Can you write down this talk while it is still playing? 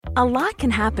A lot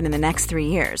can happen in the next 3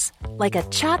 years. Like a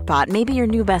chatbot may be your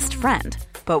new best friend.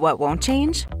 But what won't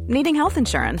change? Needing health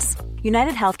insurance.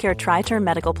 United Healthcare Tri-Term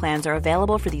Medical Plans are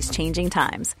available for these changing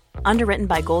times. Underwritten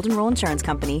by Golden Rule Insurance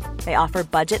Company, they offer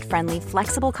budget-friendly,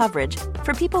 flexible coverage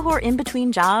for people who are in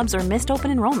between jobs or missed open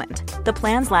enrollment. The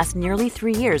plans last nearly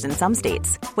 3 years in some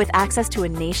states, with access to a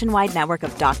nationwide network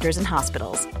of doctors and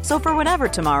hospitals. So for whatever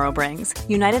tomorrow brings,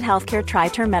 United Healthcare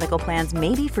Tri-Term Medical Plans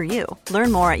may be for you.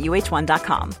 Learn more at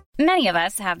uh1.com. Many of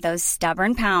us have those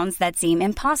stubborn pounds that seem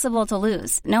impossible to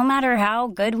lose, no matter how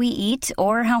good we eat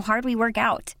or how hard we work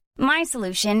out. My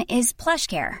solution is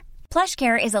PlushCare.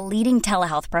 PlushCare is a leading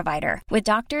telehealth provider with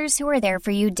doctors who are there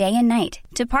for you day and night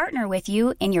to partner with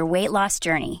you in your weight loss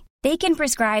journey. They can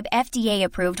prescribe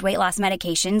FDA-approved weight loss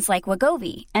medications like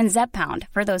Wegovy and Zepbound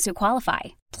for those who qualify.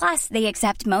 Plus, they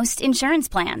accept most insurance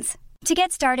plans. To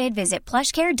get started, visit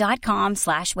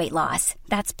plushcare.com/weightloss.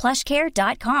 That's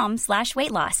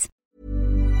plushcare.com/weightloss.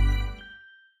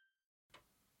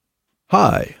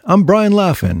 Hi, I'm Brian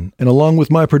Laffin, and along with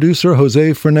my producer,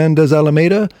 Jose Fernandez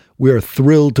Alameda, we are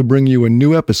thrilled to bring you a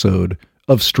new episode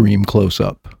of Stream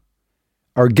Close-Up.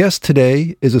 Our guest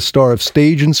today is a star of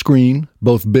stage and screen,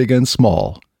 both big and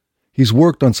small. He's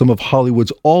worked on some of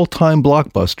Hollywood's all-time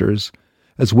blockbusters,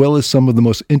 as well as some of the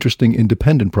most interesting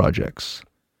independent projects.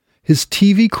 His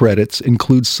TV credits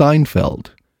include Seinfeld,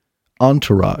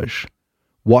 Entourage,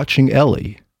 Watching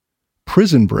Ellie,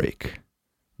 Prison Break,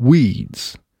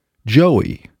 Weeds,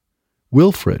 Joey,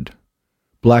 Wilfred,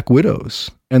 Black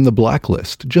Widows, and The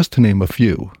Blacklist, just to name a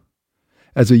few.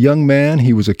 As a young man,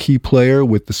 he was a key player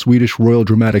with the Swedish Royal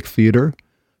Dramatic Theatre,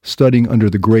 studying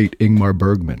under the great Ingmar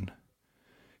Bergman.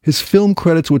 His film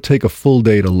credits would take a full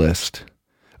day to list.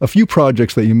 A few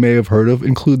projects that you may have heard of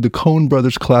include the Coen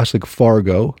brothers classic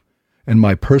Fargo, and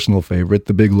my personal favorite,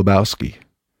 The Big Lebowski.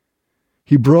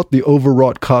 He brought the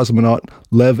overwrought cosmonaut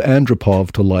Lev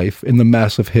Andropov to life in the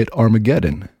massive hit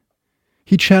Armageddon.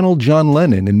 He channeled John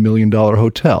Lennon in $1 Million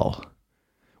Hotel.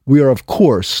 We are, of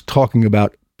course, talking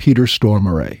about Peter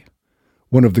Stormare,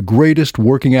 one of the greatest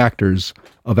working actors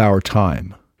of our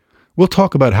time. We'll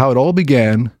talk about how it all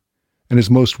began and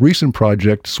his most recent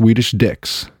project, Swedish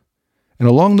Dicks. And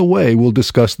along the way, we'll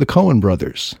discuss the Coen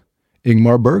brothers,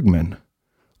 Ingmar Bergman,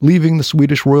 leaving the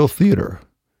Swedish Royal Theatre,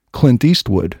 Clint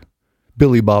Eastwood,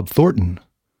 Billy Bob Thornton,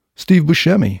 Steve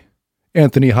Buscemi,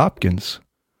 Anthony Hopkins,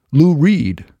 Lou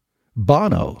Reed,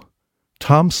 Bono,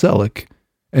 Tom Selleck,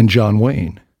 and John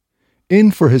Wayne.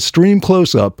 In for his Stream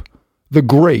Close-Up, the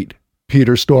great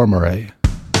Peter Stormare.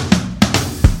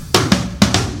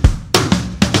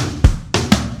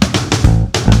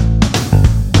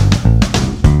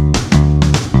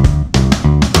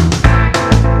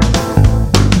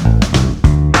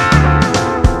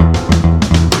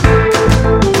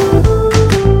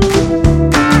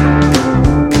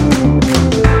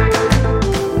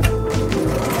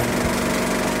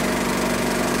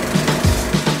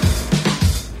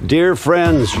 Dear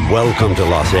friends, welcome to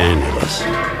Los Angeles,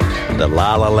 the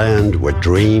La La Land where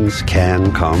dreams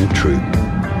can come true.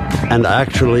 And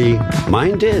actually,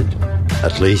 mine did,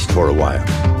 at least for a while.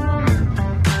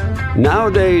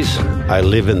 Nowadays, I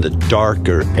live in the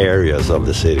darker areas of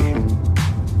the city.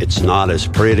 It's not as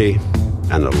pretty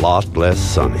and a lot less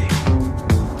sunny.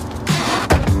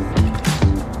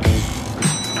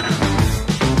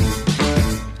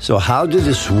 So how did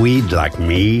a Swede like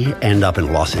me end up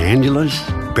in Los Angeles,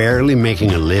 barely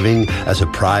making a living as a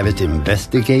private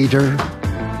investigator?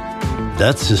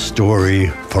 That's a story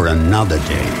for another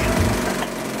day.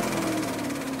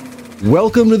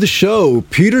 Welcome to the show,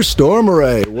 Peter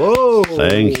Stormare. Whoa.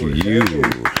 Thank you.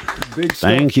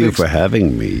 Thank you for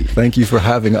having me. Thank you for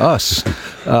having us.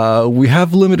 We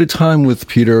have limited time with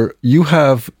Peter. You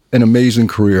have an amazing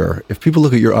career. If people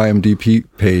look at your IMDb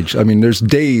page, I mean, there's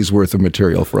days worth of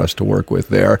material for us to work with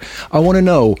there. I want to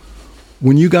know,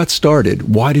 when you got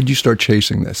started, why did you start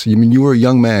chasing this? I mean, you were a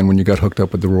young man when you got hooked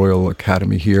up with the Royal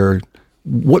Academy here.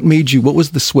 What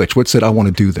was the switch? What said, I want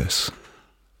to do this?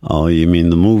 Oh, you mean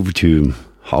the move to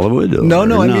Hollywood?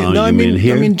 I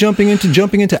mean jumping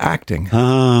into acting.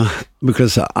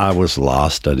 Because I was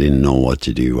lost. I didn't know what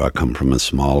to do. I come from a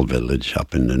small village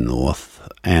up in the north.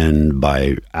 And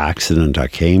by accident, I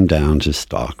came down to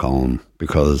Stockholm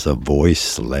because a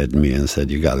voice led me and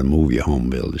said, you got to move your home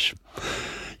village.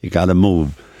 You got to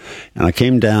move. And I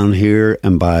came down here,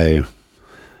 and by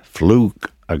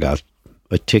fluke, I got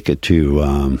a ticket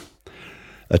to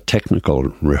a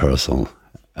technical rehearsal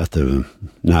at the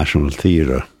National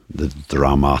Theatre, the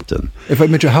Dramaten. If I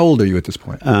met you, how old are you at this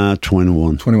point?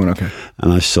 21. 21, okay.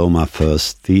 And I saw my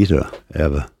first theatre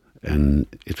ever, and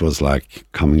it was like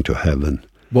coming to heaven.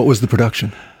 What was the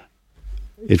production?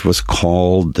 It was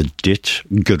called the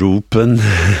Ditchgruppen.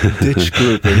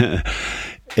 Ditchgruppen.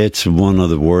 It's one of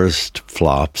the worst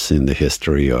flops in the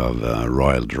history of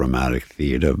Royal Dramatic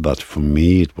Theatre, but for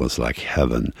me it was like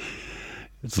heaven.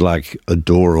 It's like a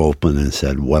door opened and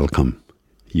said, welcome,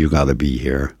 you got to be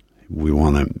here.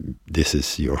 This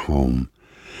is your home.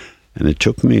 And it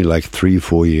took me like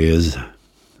 3-4 years,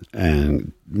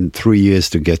 and 3 years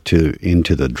to get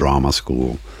into the drama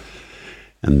school.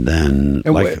 And then,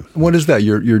 and what is that?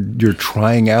 You're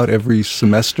trying out every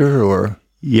semester, or?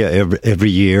 Yeah, every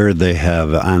year they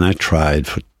have, and I tried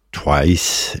for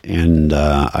twice, and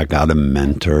I got a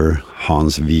mentor,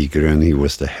 Hans Wigren. He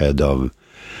was the head of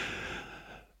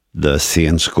the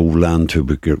Scenskolan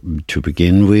to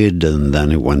begin with, and then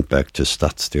he went back to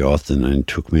Stadsteatern and he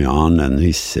took me on, and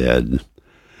he said,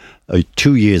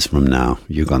 2 years from now,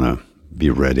 you're going to be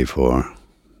ready for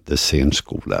the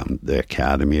Scenskolan, the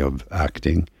Academy of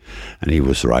Acting. And he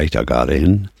was right, I got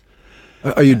in.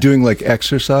 Are you doing like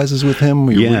exercises with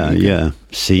him? Yeah.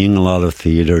 Seeing a lot of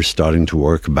theater, starting to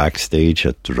work backstage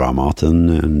at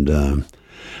Dramaten, and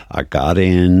I got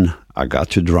in. I got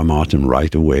to Dramaten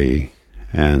right away.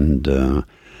 And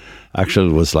actually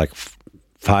it was like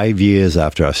 5 years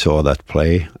after I saw that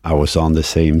play, I was on the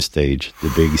same stage,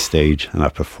 the big stage, and I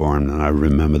performed. And I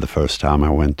remember the first time I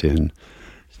went in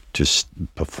to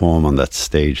perform on that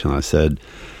stage, and I said,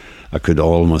 I could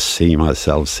almost see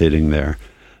myself sitting there,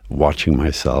 watching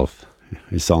myself.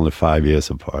 It's only 5 years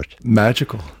apart.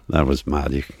 Magical. That was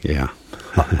magic, yeah.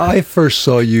 I first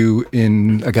saw you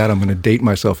in, I'm going to date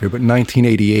myself here, but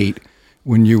 1988,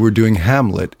 when you were doing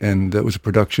Hamlet, and that was a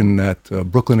production at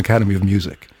Brooklyn Academy of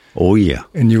Music. Oh, yeah.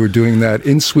 And you were doing that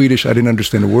in Swedish. I didn't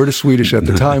understand a word of Swedish at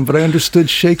the time, but I understood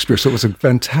Shakespeare, so it was a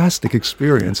fantastic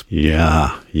experience.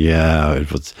 Yeah, it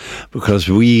was, because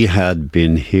we had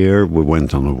been here, we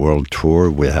went on a world tour,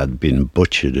 we had been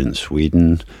butchered in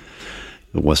Sweden.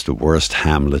 It was the worst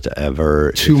Hamlet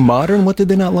ever. Too modern? What did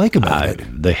they not like about it?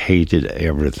 They hated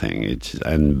everything.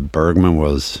 And Bergman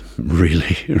was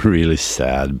really, really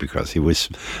sad, because he was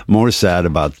more sad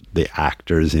about the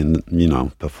actors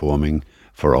performing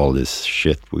for all this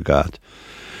shit we got.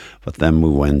 But then we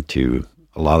went to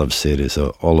a lot of cities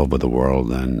all over the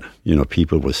world, and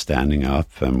people were standing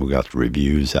up, and we got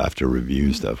reviews after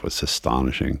reviews that was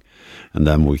astonishing. And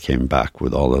then we came back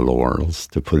with all the laurels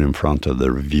to put in front of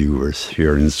the reviewers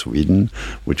here in Sweden,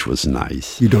 which was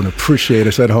nice. You don't appreciate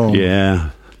us at home.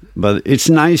 Yeah, but it's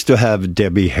nice to have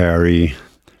Debbie Harry,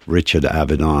 Richard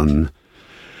Avedon,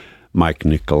 Mike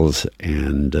Nichols,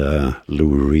 and Lou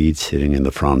Reed sitting in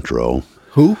the front row.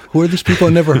 Who? Who are these people? I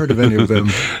never heard of any of them.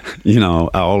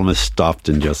 I almost stopped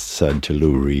and just said to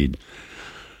Lou Reed,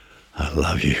 I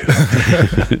love you,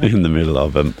 in the middle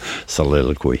of a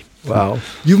soliloquy. Wow.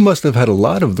 You must have had a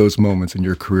lot of those moments in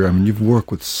your career. I mean, you've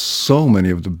worked with so many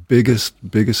of the biggest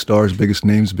stars, biggest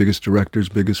names, biggest directors,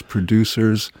 biggest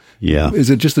producers. Yeah.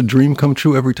 Is it just a dream come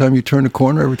true every time you turn a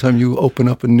corner, every time you open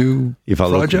up a new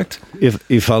project?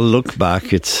 If I look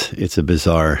back, it's a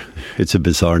bizarre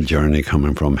journey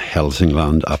coming from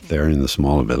Hälsingland up there in the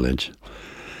small village.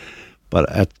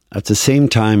 But at the same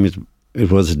time,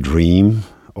 it was a dream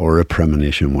or a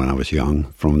premonition when I was young.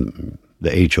 From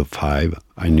the age of 5,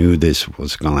 I knew this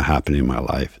was going to happen in my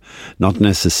life. Not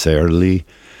necessarily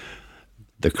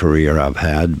the career I've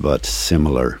had, but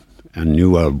similar. I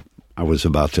knew I was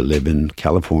about to live in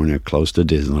California, close to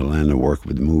Disneyland, and work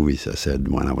with movies, I said,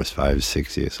 when I was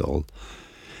 5-6 years old.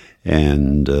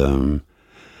 And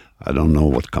I don't know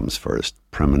what comes first,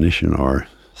 premonition or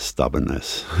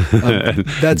stubbornness,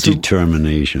 that's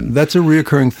determination. That's a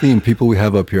reoccurring theme, people we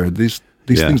have up here. These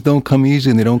things don't come easy,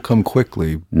 and they don't come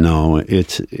quickly. No,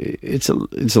 it's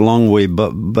a long way,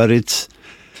 but it's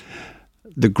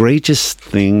the greatest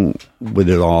thing with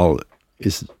it all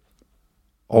is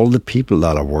all the people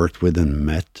that I worked with and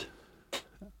met.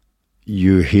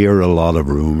 You hear a lot of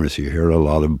rumors, you hear a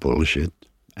lot of bullshit,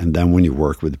 and then when you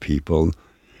work with people,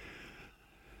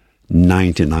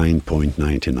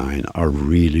 99.99 are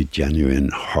really genuine,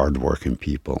 hardworking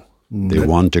people. They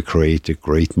want to create a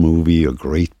great movie, a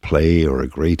great play, or a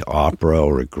great opera,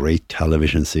 or a great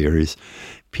television series.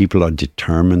 People are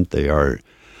determined. They are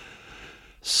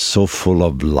so full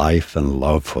of life and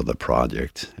love for the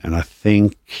project. And I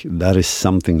think that is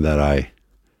something that I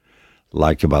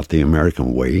like about the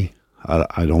American way.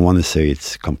 I don't want to say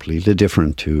it's completely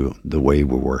different to the way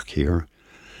we work here,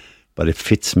 but it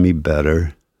fits me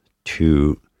better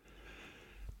to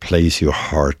place your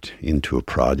heart into a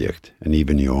project, and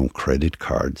even your own credit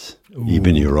cards,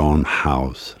 even your own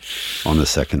house on a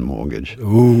second mortgage.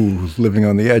 Ooh, living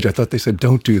on the edge. I thought they said,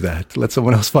 don't do that. Let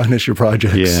someone else finance your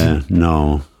projects. Yeah,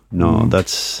 no,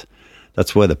 that's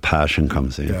that's where the passion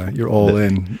comes in. Yeah, you're all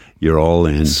in. You're all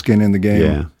in. Skin in the game.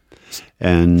 Yeah.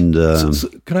 And so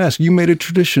can I ask, you made a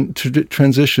transition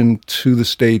to the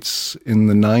States in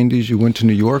the 90s. You went to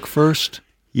New York first?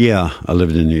 Yeah, I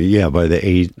lived in by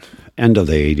the end of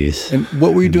the 80s. And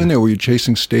what were you doing there? Were you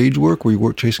chasing stage work? Were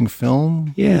you chasing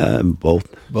film? Yeah, both.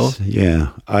 Both? Yeah.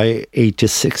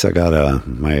 86, I got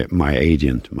my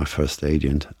agent, my first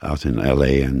agent out in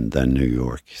LA and then New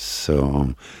York.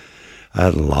 So I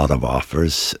had a lot of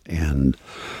offers, and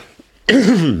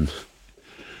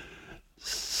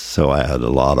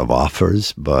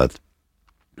but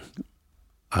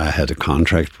I had a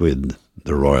contract with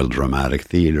the Royal Dramatic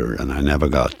Theatre, and I never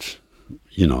got,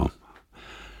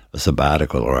 a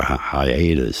sabbatical or a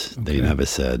hiatus. Okay. They never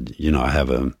said, I have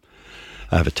a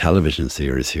television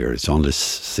series here. It's only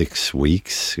 6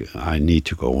 weeks. I need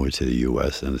to go over to the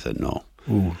U.S. And I said, no.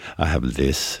 Ooh. I have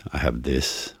this. I had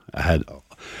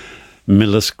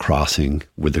Miller's Crossing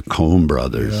with the Coen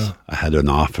brothers. Yeah. I had an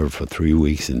offer for 3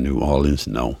 weeks in New Orleans.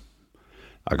 No.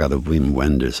 I got a Wim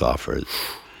Wenders offer.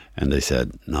 And they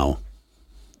said, no.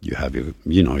 You have you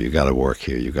got to work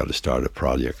here. You got to start a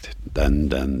project.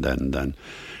 Then. And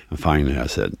finally I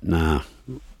said, nah,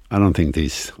 I don't think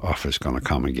these offers going to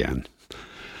come again.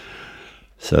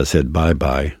 So I said,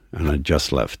 bye-bye, and I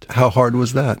just left. How hard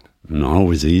was that? No, it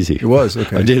was easy. It was,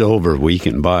 okay. I did over a week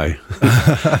and bye.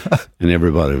 And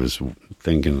everybody was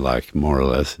thinking, like, more or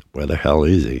less, where the hell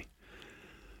is he?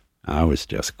 I was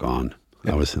just gone.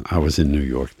 Yeah. I was in New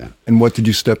York then. And what did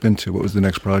you step into? What was the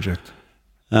next project?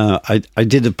 I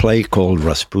did a play called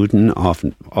Rasputin off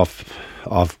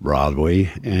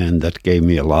Broadway, and that gave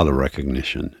me a lot of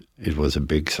recognition. It was a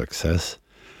big success,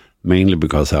 mainly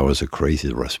because I was a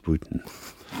crazy Rasputin,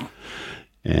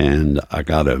 and I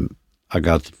got a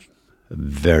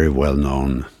very well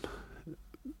known,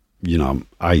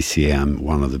 ICM,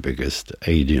 one of the biggest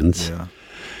agents, yeah.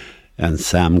 And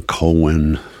Sam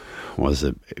Cohen was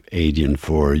an agent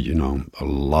for, a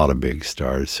lot of big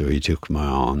stars. So he took me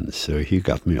on. So he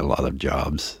got me a lot of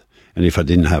jobs. And if I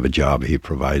didn't have a job, he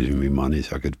provided me money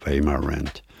so I could pay my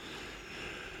rent.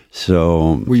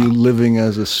 So... Were you living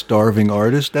as a starving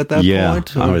artist at that point? Yeah,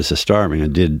 I was a starving. I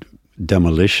did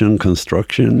demolition,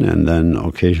 construction, and then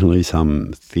occasionally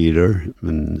some theater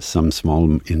and some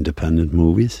small independent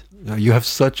movies. You have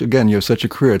such a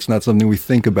career. It's not something we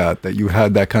think about, that you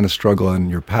had that kind of struggle in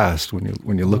your past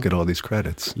when you look at all these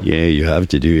credits. Yeah, you have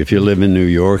to do. If you live in New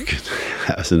York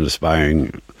as an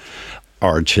aspiring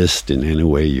artist in any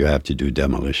way, you have to do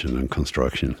demolition and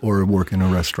construction. Or work in a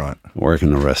restaurant. Work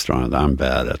in a restaurant. I'm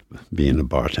bad at being a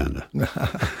bartender.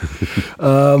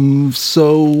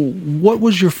 So what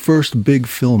was your first big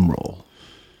film role?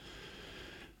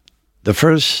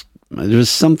 There was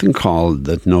something called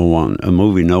a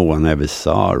movie no one ever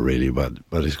saw really, but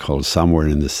it's called Somewhere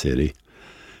in the City.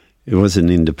 It was an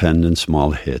independent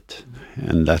small hit,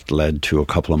 and that led to a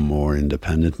couple of more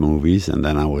independent movies, and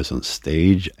then I was on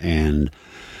stage, and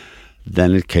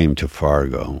then it came to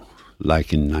Fargo.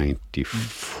 Like in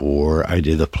 94, I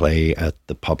did a play at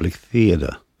the Public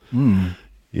Theater in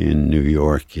New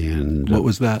York. And what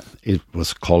was that? It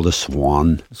was called The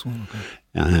Swan. The Swan,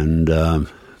 okay.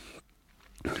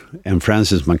 And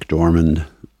Frances McDormand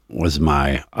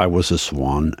I was a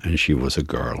swan and she was a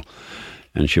girl,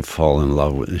 and she falls in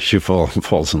love with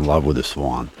a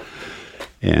swan,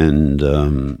 and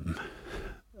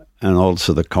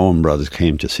also the Coen brothers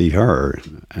came to see her,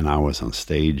 and I was on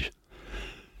stage,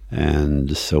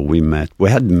 and so we met. We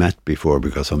had met before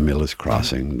because of Miller's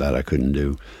Crossing that I couldn't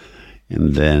do,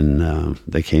 and then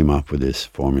they came up with this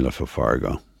formula for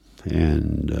Fargo.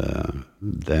 And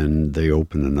then they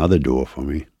opened another door for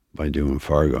me by doing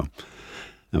Fargo.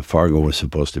 And Fargo was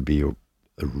supposed to be a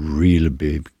really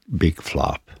big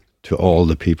flop to all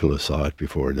the people who saw it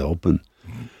before it opened.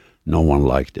 No one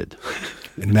liked it.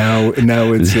 And now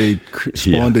it's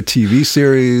spawned a TV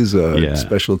series, a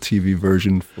special TV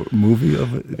version for movie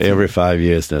of it. Every 5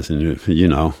 years, there's a new,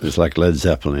 it's like Led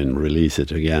Zeppelin, release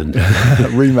it again.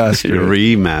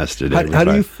 Remastered. How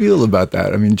do you feel about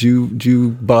that? I mean, do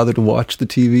you bother to watch the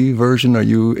TV version? Are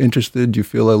you interested? Do you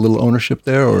feel a little ownership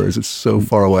there, or is it so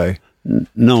far away?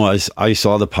 No, I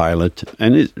saw the pilot,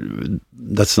 and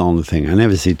that's the only thing. I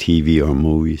never see TV or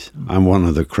movies. I'm one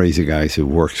of the crazy guys who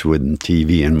works with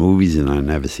TV and movies, and I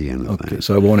never see anything. Okay,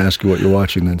 so I won't ask you what you're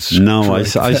watching then. No, I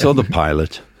saw the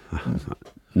pilot.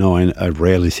 No, I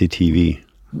rarely see TV.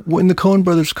 When the Coen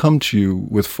brothers come to you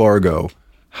with Fargo,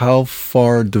 how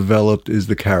far developed is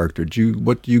the character?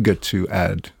 What do you get to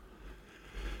add?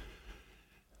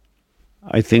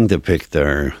 I think they pick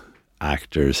their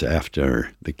actors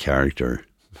after the character,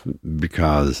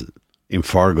 because in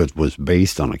Fargo, it was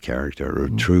based on a character, a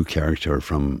true character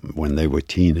from when they were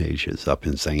teenagers up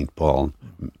in St. Paul,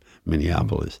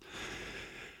 Minneapolis.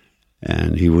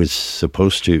 And he was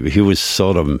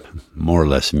sort of more or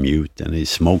less mute, and he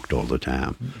smoked all the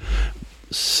time.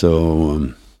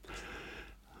 So...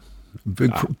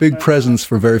 Big presence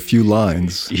for very few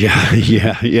lines.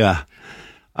 Yeah.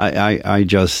 I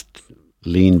just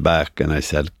leaned back and I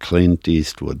said, Clint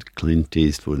Eastwood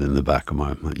in the back of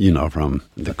my mind, from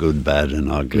The Good, Bad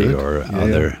and Ugly or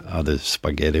other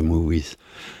spaghetti movies.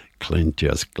 Clint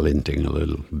just glinting a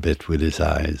little bit with his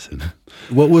eyes.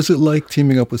 What was it like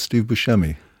teaming up with Steve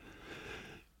Buscemi?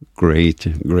 Great.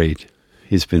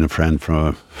 He's been a friend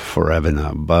for forever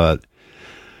now, but,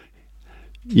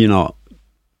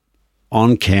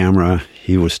 on camera,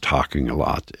 he was talking a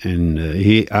lot, and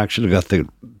he actually got the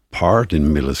part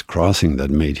in Miller's Crossing that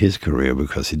made his career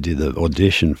because he did the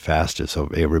audition fastest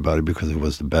of everybody because he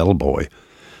was the bellboy.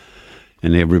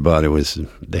 And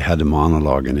they had a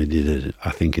monologue, and he did it,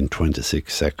 I think, in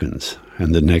 26 seconds.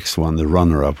 And the next one, the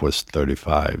runner-up, was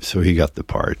 35, so he got the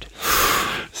part.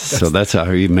 So that's how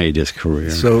he made his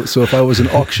career. So if I was an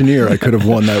auctioneer, I could have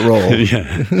won that role.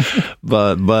 Yeah,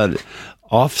 but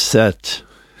Offset...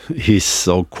 He's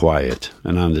so quiet,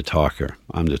 and I'm the talker.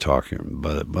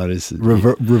 But it's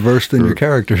reversed in your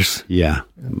characters. Yeah,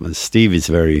 Steve is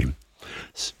very,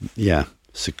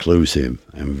 seclusive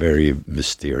and very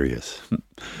mysterious,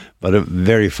 but a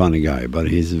very funny guy. But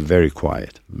he's very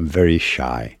quiet, very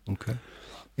shy. Okay.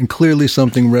 And clearly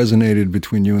something resonated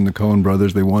between you and the Coen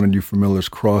brothers. They wanted you for Miller's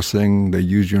Crossing. They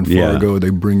used you in Fargo. Yeah. They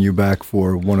bring you back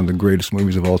for one of the greatest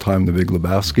movies of all time, The Big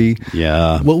Lebowski.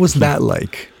 Yeah. What was that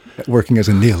like? Working as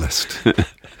a nihilist.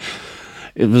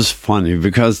 It was funny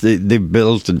because they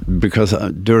built, because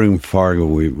during Fargo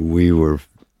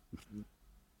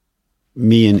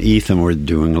me and Ethan were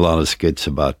doing a lot of skits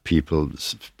about people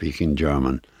speaking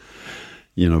German,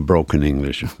 broken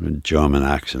English, German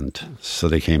accent. So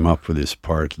they came up with this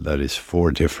part that is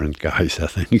 4 different guys, I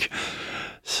think.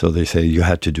 So they say you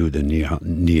had to do the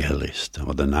nihilist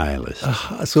or the nihilist.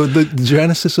 So the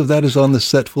genesis of that is on the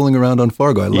set fooling around on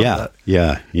Fargo. I love that.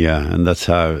 Yeah. And that's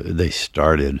how they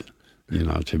started,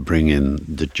 to bring in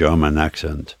the German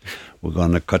accent. We're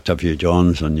going to cut up your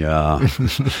Johns and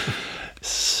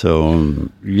So,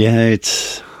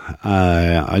 it's...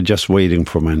 I'm just waiting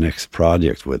for my next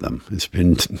project with them. It's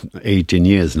been 18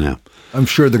 years now. I'm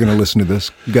sure they're going to listen to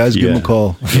this. You guys, give them a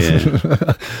call.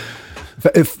 Yeah.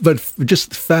 But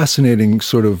just fascinating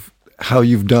sort of how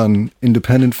you've done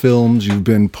independent films. You've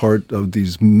been part of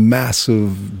these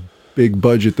massive, big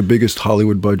budget, the biggest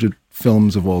Hollywood budget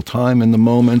films of all time in the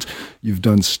moment. You've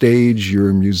done stage,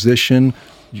 you're a musician,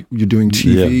 you're doing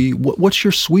TV. Yeah. What's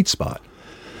your sweet spot?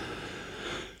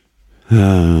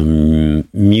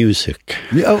 Music.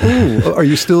 Yeah. Are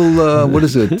you still, what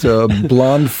is it,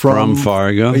 Blonde from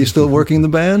Fargo? Are you still working the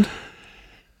band?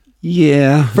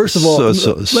 Yeah. First of all,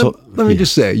 let me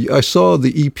just say, I saw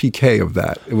the EPK of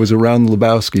that. It was around the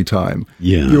Lebowski time.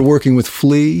 Yeah. You're working with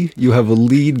Flea. You have a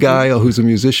lead guy who's a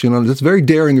musician. It's very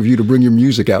daring of you to bring your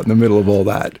music out in the middle of all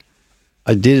that.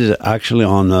 I did it actually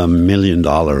on $1 Million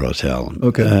Hotel.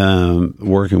 Okay.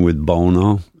 Working with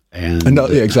Bono.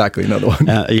 Exactly, another one.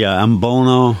 And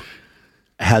Bono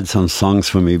had some songs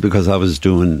for me because I was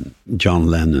doing John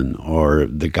Lennon, or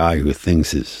the guy who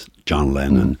thinks is John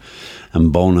Lennon.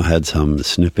 And Bono had some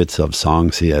snippets of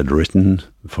songs he had written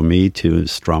for me to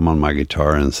strum on my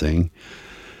guitar and sing.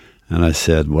 And I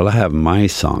said, well, I have my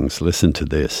songs, listen to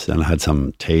this. And I had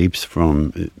some tapes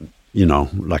from,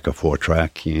 like a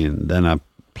 4-track, and then I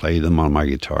played them on my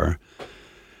guitar.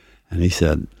 And he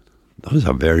said, those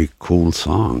are very cool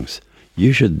songs.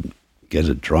 You should get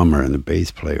a drummer and a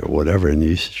bass player or whatever, and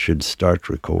you should start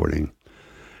recording.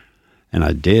 And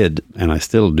I did, and I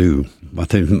still do,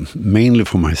 but mainly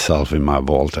for myself in my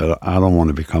vault. I don't want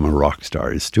to become a rock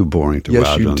star. It's too boring to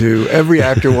Yes, you do. Every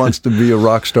actor wants to be a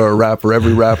rock star, a rapper.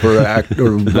 Every rapper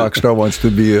or rock star wants to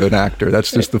be an actor.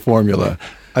 That's just the formula.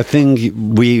 I think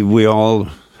we all,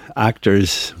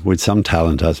 actors with some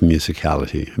talent, has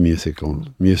musicality,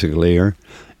 musical ear.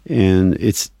 And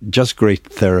it's just great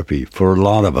therapy for a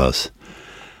lot of us.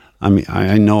 I mean,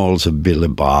 I know also Billy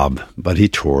Bob, but he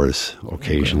tours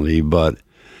occasionally, okay. But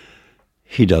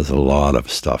he does a lot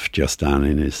of stuff just down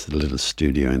in his little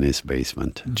studio in his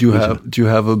basement. Do you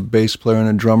have a bass player and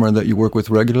a drummer that you work with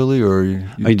regularly, or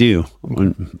I do,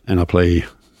 and I play.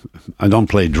 I don't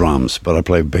play drums, but I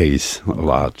play bass a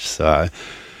lot. So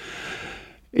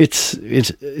it's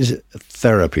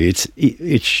therapy.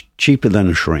 It's cheaper than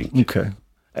a shrink. Okay.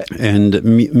 And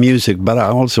music, but I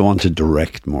also want to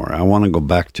direct more. I want to go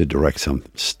back to direct some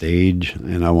stage,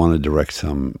 and I want to direct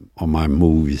some of my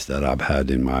movies that I've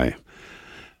had in my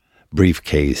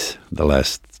briefcase the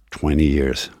last 20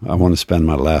 years. I want to spend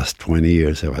my last 20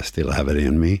 years, if I still have it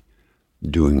in me,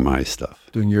 doing my stuff.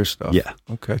 Doing your stuff? Yeah.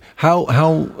 Okay.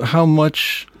 How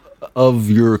much of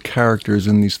your characters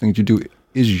in these things you do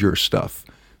is your stuff?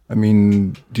 I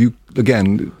mean, do you,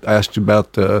 again, I asked you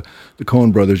about the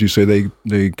Coen brothers. You say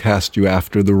they cast you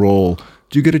after the role.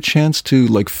 Do you get a chance to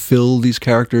like fill these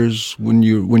characters when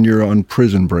you're on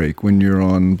Prison Break, when you're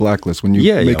on Blacklist, when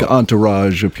you make an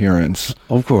entourage appearance?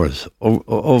 Of course.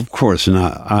 Of course. And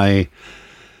I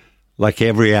like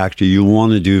every actor, you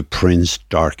want to do Prince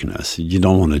Darkness. You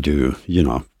don't want to do,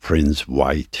 Prince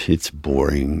White. It's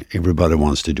boring. Everybody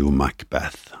wants to do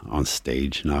Macbeth on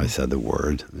stage. Now I said the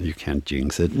word. You can't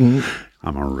jinx it. Mm-hmm.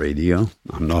 I'm on radio.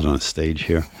 I'm not on stage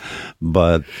here.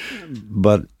 But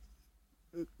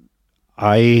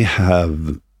I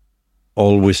have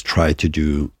always tried to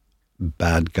do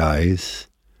bad guys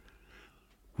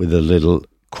with a little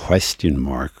question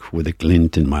mark, with a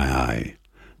glint in my eye,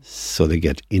 so they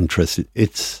get interested.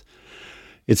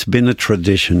 It's been a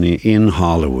tradition in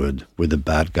Hollywood with a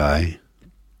bad guy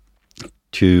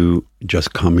to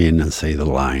just come in and say the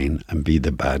line and be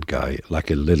the bad guy,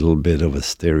 like a little bit of a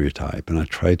stereotype. And I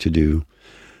try to do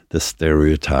the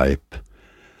stereotype.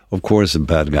 Of course, a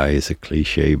bad guy is a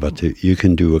cliche, but you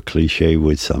can do a cliche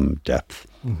with some depth.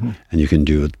 Mm-hmm. And you can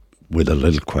do it with a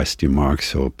little question mark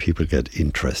so people get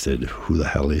interested. Who the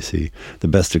hell is he? The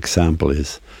best example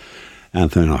is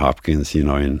Anthony Hopkins,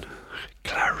 in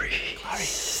Clarice.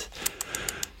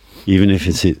 Even if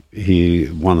it's he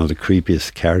one of the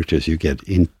creepiest characters, you get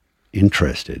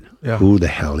interested. Yeah. Who the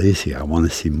hell is he? I want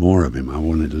to see more of him. I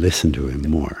want to listen to him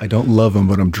more. I don't love him,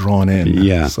 but I'm drawn in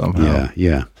somehow.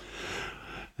 Yeah.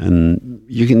 And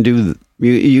you can do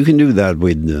that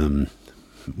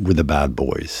with the bad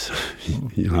boys,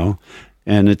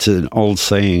 And it's an old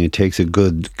saying: it takes a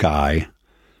good guy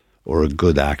or a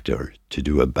good actor to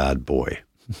do a bad boy.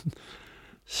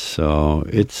 So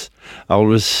it's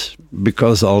always,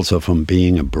 because also from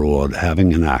being abroad,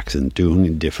 having an accent,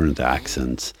 doing different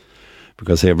accents,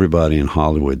 because everybody in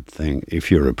Hollywood think if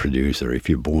you're a producer, if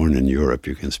you're born in Europe,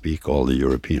 you can speak all the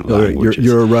European languages.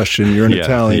 You're a Russian, you're an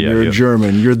Italian, you're a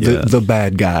German, you're the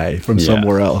bad guy from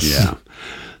somewhere else. Yeah.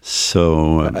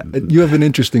 So you have an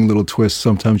interesting little twist.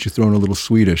 Sometimes you throw in a little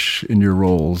Swedish in your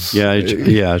roles.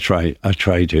 I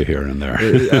try to here and there.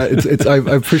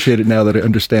 I appreciate it now that I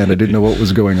understand. I didn't know what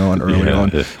was going on early on.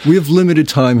 We have limited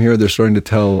time here. They're starting to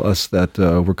tell us that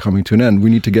we're coming to an end. We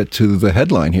need to get to the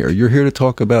headline here. You're here to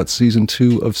talk about season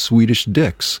 2 of Swedish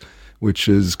Dicks, which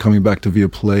is coming back to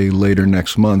Viaplay later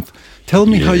next month. Tell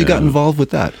me how you got involved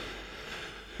with that.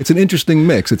 It's an interesting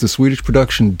mix. It's a Swedish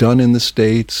production done in the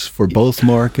States for both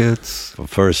markets. For the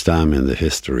first time in the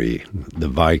history, the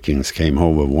Vikings came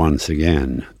over once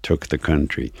again, took the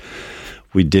country.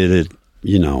 We did it,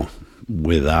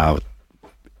 without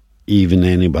even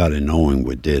anybody knowing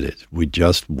we did it. We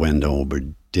just went over,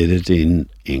 did it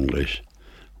in English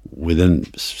with a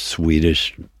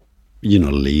Swedish,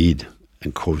 lead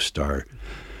and co-star.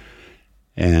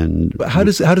 And how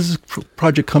does this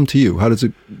project come to you? How does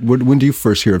it? When do you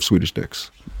first hear of Swedish Dicks?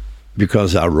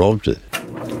 Because I wrote it.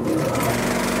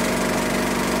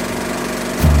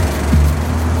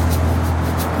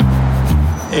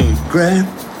 Hey, Graham,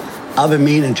 I've been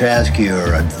meaning to ask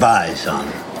your advice on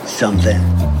something.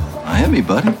 Hit me,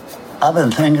 buddy. I've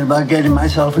been thinking about getting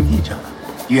myself a guitar.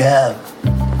 You have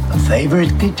a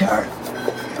favorite guitar?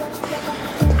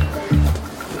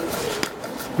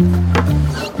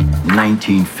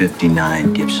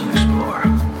 1959 Gibson Explorer.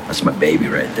 That's my baby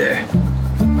right there.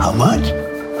 How much?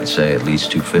 I'd say at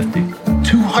least $250.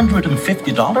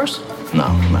 $250? No.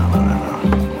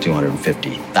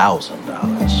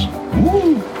 $250,000.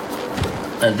 Woo!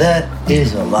 Now that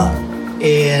is a lot.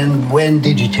 And when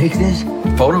did you take this?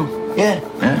 Photo? Yeah,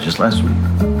 just last week.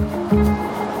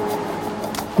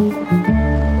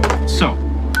 So,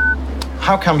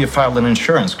 how come you filed an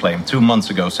insurance claim 2 months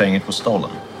ago saying it was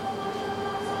stolen?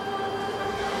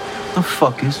 The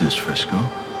fuck is this, Frisco?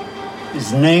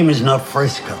 His name is not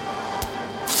Frisco.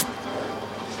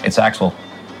 It's Axel.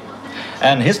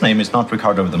 And his name is not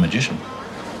Ricardo the Magician.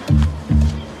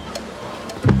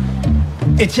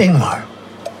 It's Ingmar.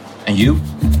 And you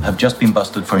have just been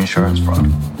busted for insurance fraud.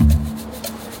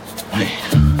 Hey.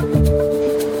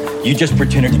 You just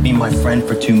pretended to be my friend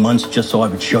for 2 months just so I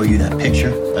would show you that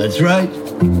picture? That's right.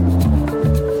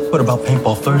 What about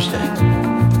Paintball Thursday?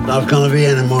 Not gonna be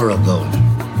any more of those.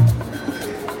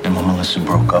 And when Melissa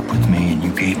broke up with me and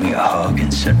you gave me a hug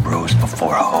and said bros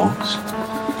before hoes?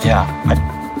 Yeah,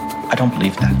 I don't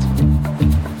believe that.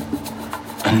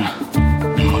 And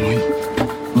when we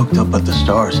looked up at the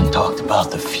stars and talked about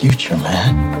the future,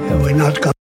 man. Yeah, we're not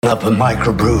coming up a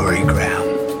microbrewery, Graham.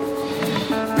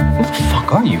 Who the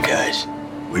fuck are you guys?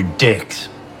 We're dicks.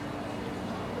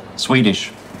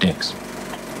 Swedish dicks.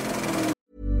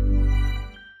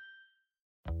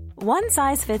 One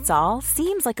size fits all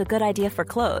seems like a good idea for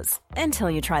clothes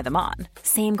until you try them on.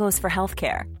 Same goes for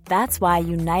healthcare. That's why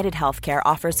United Healthcare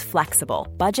offers flexible,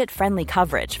 budget-friendly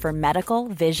coverage for medical,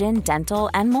 vision,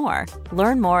 dental, and more.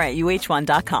 Learn more at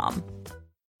uh1.com.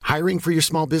 Hiring for your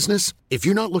small business? If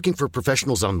you're not looking for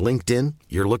professionals on LinkedIn,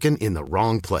 you're looking in the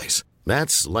wrong place.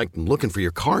 That's like looking for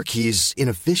your car keys in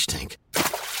a fish tank.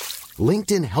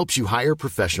 LinkedIn helps you hire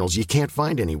professionals you can't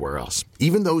find anywhere else,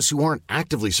 even those who aren't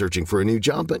actively searching for a new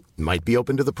job but might be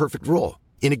open to the perfect role.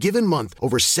 In a given month,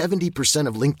 over 70%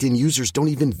 of LinkedIn users don't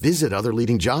even visit other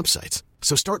leading job sites.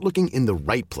 So start looking in the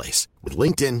right place. With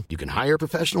LinkedIn, you can hire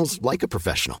professionals like a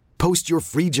professional. Post your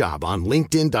free job on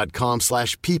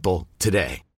linkedin.com/people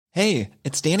today. Hey,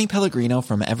 it's Danny Pellegrino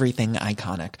from Everything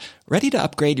Iconic. Ready to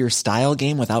upgrade your style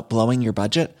game without blowing your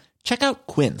budget? Check out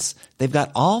Quince. They've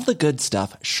got all the good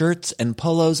stuff, shirts and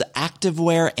polos,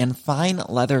 activewear, and fine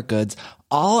leather goods,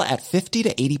 all at 50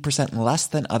 to 80% less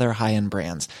than other high-end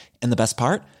brands. And the best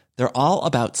part? They're all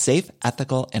about safe,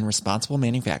 ethical, and responsible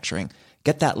manufacturing.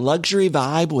 Get that luxury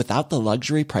vibe without the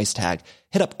luxury price tag.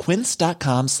 Hit up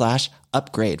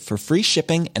quince.com/upgrade for free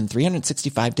shipping and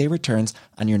 365-day returns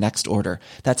on your next order.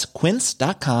 That's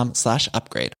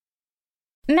quince.com/upgrade.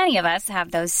 Many of us have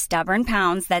those stubborn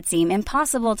pounds that seem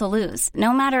impossible to lose,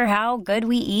 no matter how good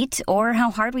we eat or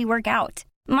how hard we work out.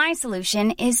 My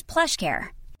solution is PlushCare.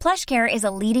 PlushCare is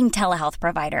a leading telehealth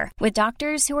provider with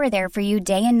doctors who are there for you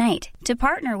day and night to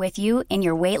partner with you in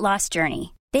your weight loss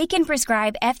journey. They can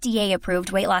prescribe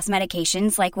FDA-approved weight loss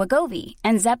medications like Wegovy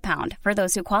and Zepbound for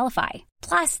those who qualify.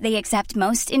 Plus, they accept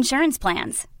most insurance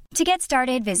plans. To get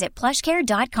started, visit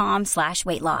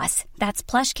plushcare.com/weightloss. That's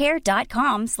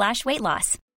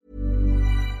plushcare.com/weightloss.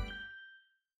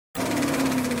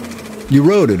 You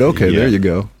wrote it. Okay, Yeah. There you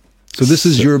go. So this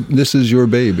is your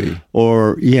baby.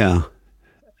 Or, yeah,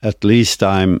 at least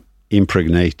I'm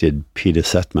impregnated Peter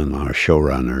Settman, our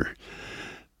showrunner.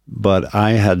 But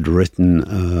I had written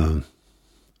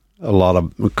a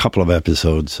couple of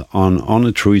episodes on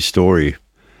a true story.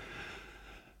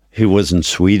 He wasn't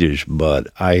Swedish, but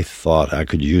I thought I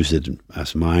could use it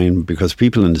as mine because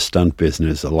people in the stunt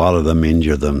business, a lot of them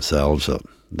injure themselves.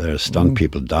 There are stunt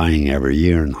people dying every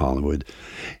year in Hollywood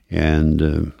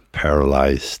and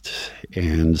paralyzed.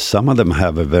 And some of them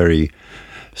have a very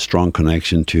strong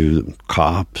connection to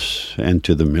cops and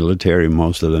to the military.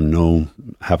 Most of them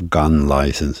have gun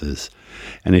licenses.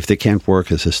 And if they can't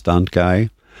work as a stunt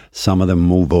guy, some of them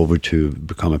move over to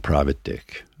become a private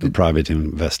dick, a private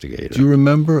investigator. Do you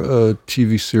remember a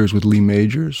TV series with Lee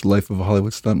Majors, Life of a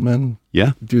Hollywood Stuntman?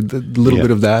 Yeah. Dude, a little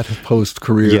bit of that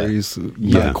post-career. Yeah. He's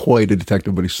not quite a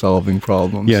detective, but he's solving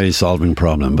problems. Yeah, he's solving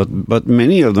problems. But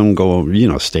many of them go,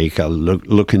 stakeout,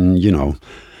 looking,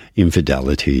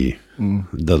 infidelity,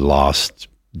 the lost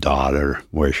daughter,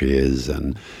 where she is.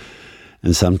 And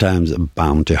sometimes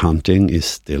bounty hunting is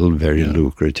still very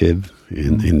lucrative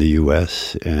in the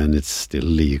U.S., and it's still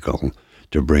legal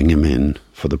to bring him in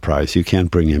for the price. You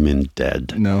can't bring him in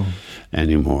dead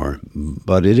anymore.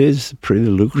 But it is pretty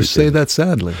lucrative. You say that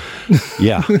sadly.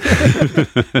 Yeah.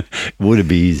 Would it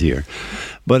be easier?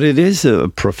 But it is a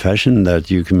profession that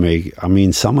you can make. I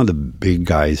mean, some of the big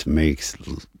guys make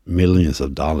millions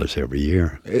of dollars every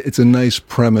year. It's a nice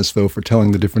premise, though, for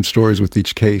telling the different stories with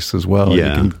each case as well.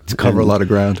 Yeah. You can cover a lot of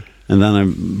ground. And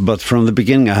then but from the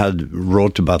beginning, I had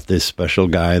wrote about this special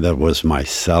guy that was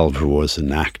myself, who was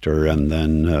an actor, and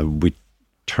then we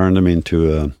turned him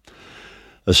into a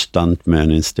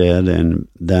stuntman instead. And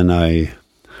then I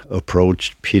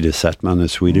approached Peter Settman, a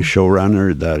Swedish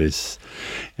showrunner,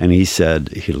 and he said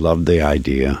he loved the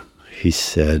idea. He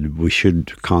said we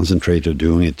should concentrate on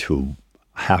doing it to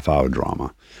half-hour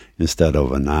drama instead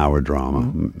of an hour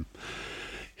drama.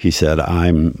 He said,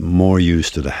 I'm more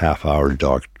used to the half-hour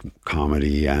dark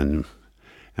comedy, and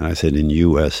I said, in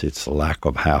U.S., it's a lack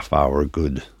of half-hour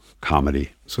good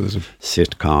comedy. So there's a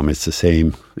sitcom. It's the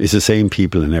same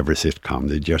people in every sitcom.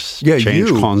 They just change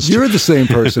constantly. You're the same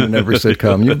person in every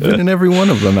sitcom. You've been in every one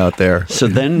of them out there. So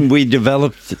then we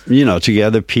developed,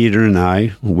 together, Peter and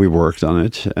I, we worked on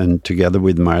it, and together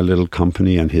with my little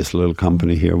company and his little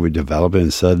company here, we developed it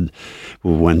and said,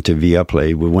 we went to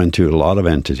Viaplay. We went to a lot of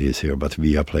entities here, but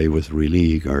Viaplay was really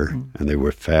eager, and they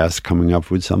were fast coming up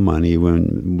with some money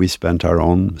when we spent our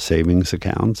own savings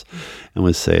accounts, and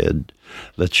we said,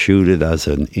 let's shoot it as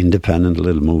an independent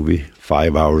little movie,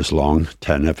 5 hours long,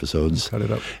 10 episodes. Cut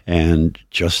it up. And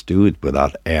just do it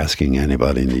without asking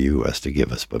anybody in the U.S. to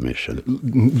give us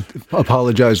permission.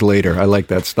 Apologize later. I like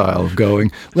that style of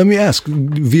going. Let me ask,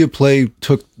 Viaplay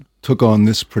took on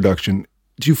this production.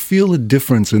 Do you feel a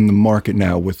difference in the market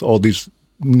now with all these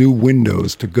new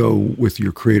windows to go with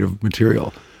your creative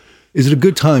material? Is it a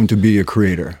good time to be a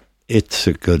creator? It's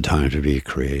a good time to be a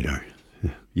creator.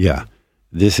 Yeah.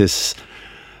 This is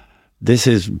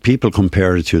people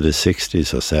compare it to the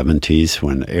 60s or 70s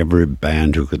when every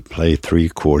band who could play 3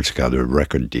 chords got a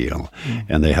record deal.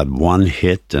 And they had one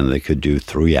hit and they could do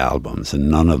 3 albums and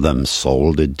none of them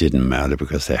sold. It didn't matter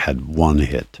because they had one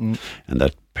hit and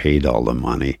that paid all the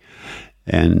money.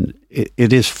 And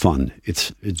it is fun.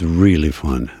 It's really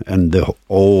fun. And the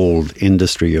old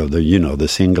industry of the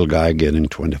single guy getting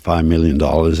 $25 million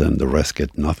and the rest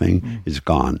get nothing is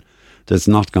gone. There's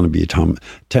not going to be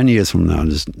 10 years from now,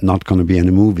 there's not going to be any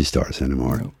movie stars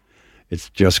anymore. No. It's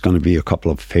just going to be a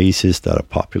couple of faces that are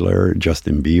popular.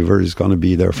 Justin Bieber is going to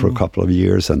be there for a couple of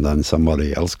years and then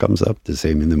somebody else comes up. The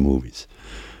same in the movies.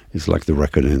 It's like the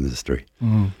record industry.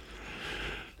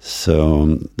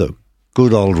 So the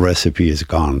good old recipe is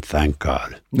gone, thank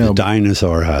God. No, the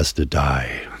dinosaur has to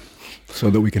die. So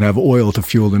that we can have oil to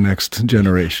fuel the next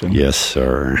generation. Yes,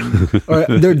 sir. All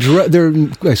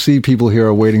right, I see people here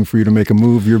are waiting for you to make a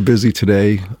move. You're busy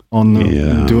today on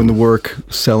doing the work,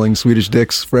 selling Swedish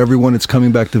Dicks. For everyone, it's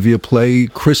coming back to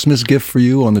Viaplay. Christmas gift for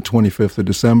you on the 25th of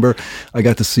December. I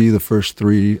got to see the first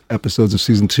 3 episodes of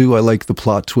season 2. I like the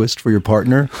plot twist for your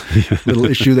partner, little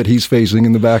issue that he's facing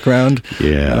in the background.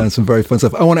 Yeah. Some very fun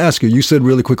stuff. I want to ask you said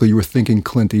really quickly you were thinking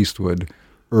Clint Eastwood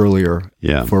earlier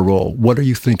for a role. What are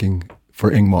you thinking for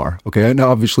Ingmar? Okay, now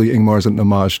obviously Ingmar is an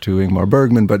homage to Ingmar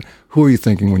Bergman, but who are you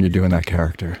thinking when you're doing that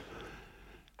character?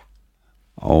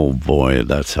 Oh boy,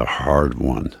 that's a hard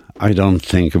one. I don't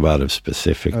think about a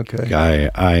specific guy.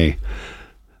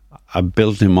 I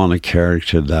built him on a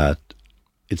character that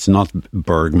it's not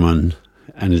Bergman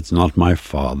and it's not my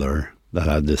father that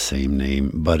had the same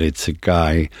name, but it's a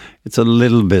guy, it's a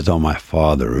little bit on my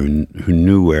father who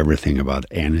knew everything about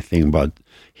anything, but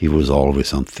he was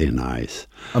always on thin ice.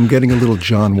 I'm getting a little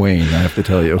John Wayne, I have to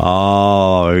tell you.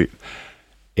 Oh,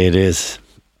 it is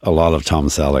a lot of Tom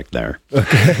Selleck there.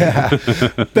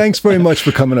 Okay. Thanks very much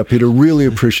for coming up, Peter. Really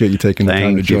appreciate you taking the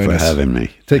time to join us. Thank you for having me.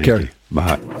 Take care. You.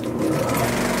 Bye.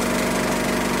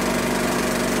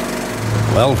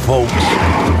 Well, folks,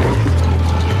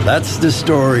 that's the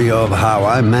story of how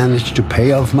I managed to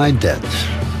pay off my debts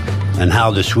and how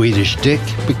the Swedish Dick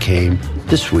became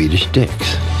the Swedish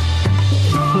Dicks.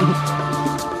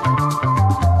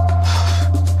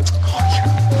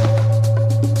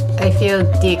 I feel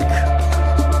dick.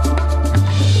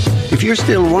 If you're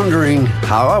still wondering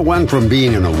how I went from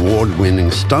being an award-winning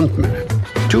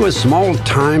stuntman to a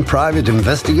small-time private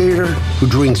investigator who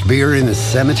drinks beer in a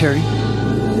cemetery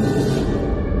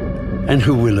and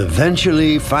who will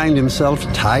eventually find himself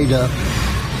tied up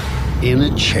in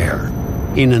a chair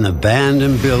in an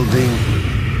abandoned building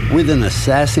with an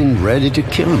assassin ready to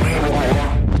kill me,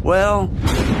 well,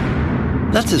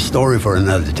 that's a story for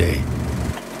another day.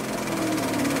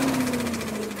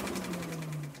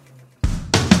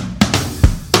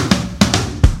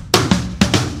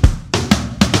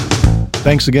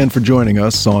 Thanks again for joining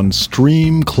us on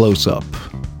Stream Close-Up.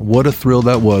 What a thrill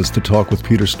that was to talk with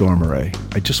Peter Stormare.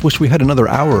 I just wish we had another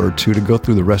hour or two to go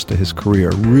through the rest of his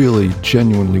career. Really,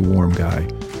 genuinely warm guy.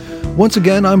 Once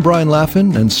again, I'm Brian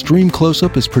Laffin, and Stream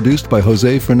Close-Up is produced by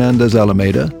Jose Fernandez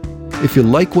Alameda. If you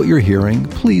like what you're hearing,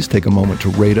 please take a moment to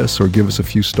rate us or give us a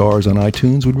few stars on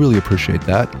iTunes. We'd really appreciate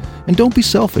that. And don't be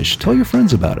selfish. Tell your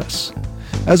friends about us.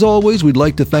 As always, we'd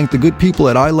like to thank the good people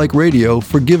at I Like Radio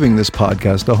for giving this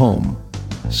podcast a home.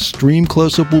 Stream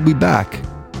Close-Up will be back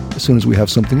as soon as we have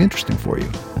something interesting for you.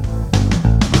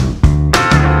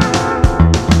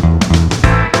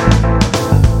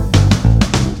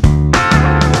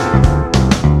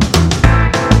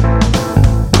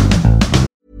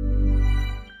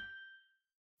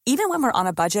 Even when we're on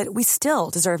a budget, we still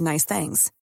deserve nice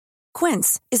things.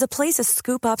 Quince is a place to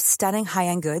scoop up stunning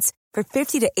high-end goods for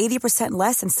 50 to 80%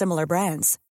 less than similar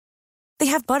brands. They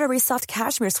have buttery soft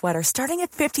cashmere sweaters starting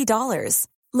at $50,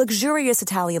 luxurious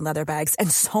Italian leather bags, and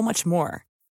so much more.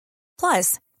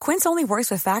 Plus, Quince only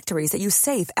works with factories that use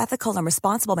safe, ethical, and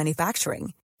responsible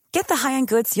manufacturing. Get the high-end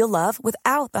goods you'll love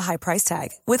without the high price tag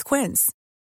with Quince.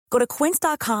 Go to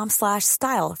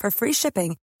quince.com/style for free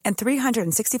shipping and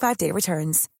 365-day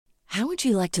returns. How would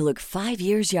you like to look 5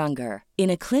 years younger? In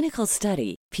a clinical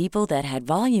study, People that had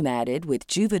volume added with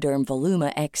Juvederm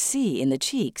Voluma XC in the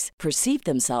cheeks perceived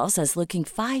themselves as looking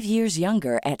 5 years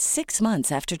younger at 6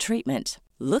 months after treatment.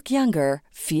 Look younger,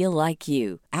 feel like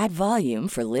you. Add volume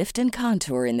for lift and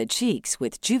contour in the cheeks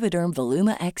with Juvederm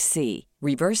Voluma XC.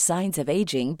 Reverse signs of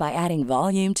aging by adding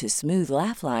volume to smooth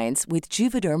laugh lines with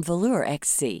Juvederm Volure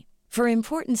XC. For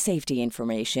important safety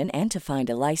information and to find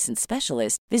a licensed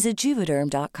specialist, visit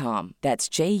Juvederm.com. That's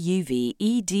JUVEDERM.com.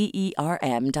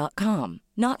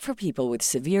 Not for people with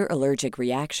severe allergic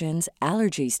reactions,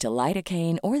 allergies to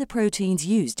lidocaine, or the proteins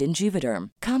used in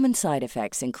Juvederm. Common side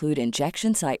effects include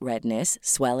injection site redness,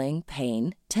 swelling,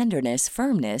 pain, tenderness,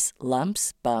 firmness,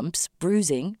 lumps, bumps,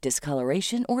 bruising,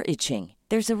 discoloration, or itching.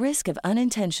 There's a risk of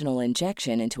unintentional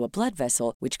injection into a blood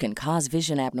vessel, which can cause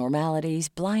vision abnormalities,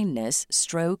 blindness,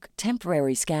 stroke,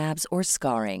 temporary scabs, or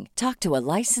scarring. Talk to a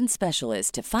licensed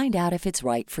specialist to find out if it's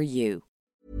right for you.